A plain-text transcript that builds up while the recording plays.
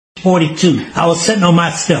1942. I was sitting on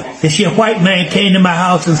my step, and a white man came to my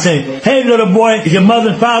house and said, "Hey, little boy, is your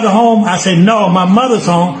mother and father home?" I said, "No, my mother's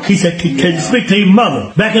home." He said, "Can you speak to your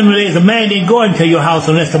mother?" Back in the days, a man didn't go into your house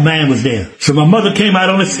unless the man was there. So my mother came out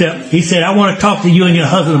on the step. He said, "I want to talk to you and your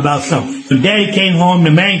husband about something." When Daddy came home,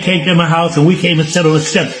 the man came to my house, and we came and sat on the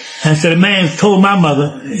step. And so the man told my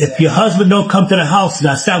mother, "If your husband don't come to the house, and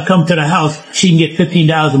I stop coming to the house, she can get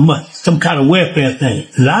 $15 a month." Some kind of welfare thing.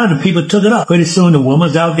 A lot of the people took it up. Pretty soon the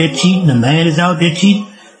woman's out there cheating, the man is out there cheating.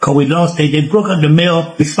 Because we lost, they broke up the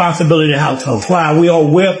male responsibility of the household. Why we all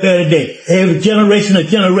welfare today. Every generation of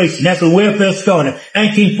generation. That's when welfare started.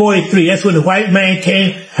 1943, that's when the white man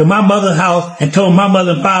came to my mother's house and told my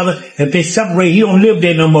mother and father, if they separate, he don't live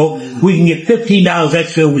there no more, we can get $15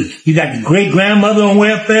 extra a week. You got the great-grandmother on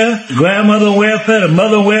welfare, the grandmother on welfare, the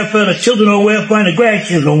mother on welfare, the children on welfare, and the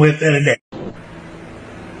grandchildren on welfare today.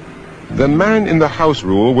 The man in the house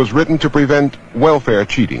rule was written to prevent welfare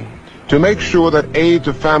cheating, to make sure that aid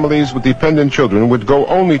to families with dependent children would go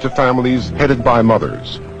only to families headed by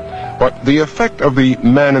mothers. But the effect of the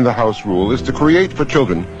man in the house rule is to create for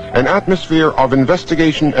children an atmosphere of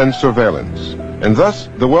investigation and surveillance. And thus,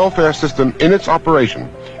 the welfare system in its operation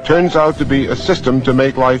turns out to be a system to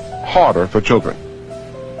make life harder for children.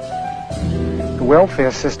 The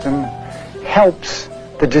welfare system helps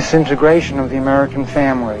the disintegration of the American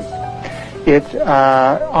family. It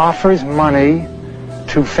offers money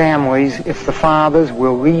to families if the fathers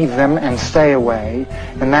will leave them and stay away,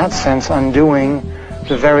 in that sense undoing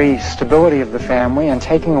the very stability of the family and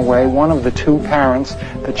taking away one of the two parents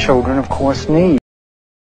that children, of course, need.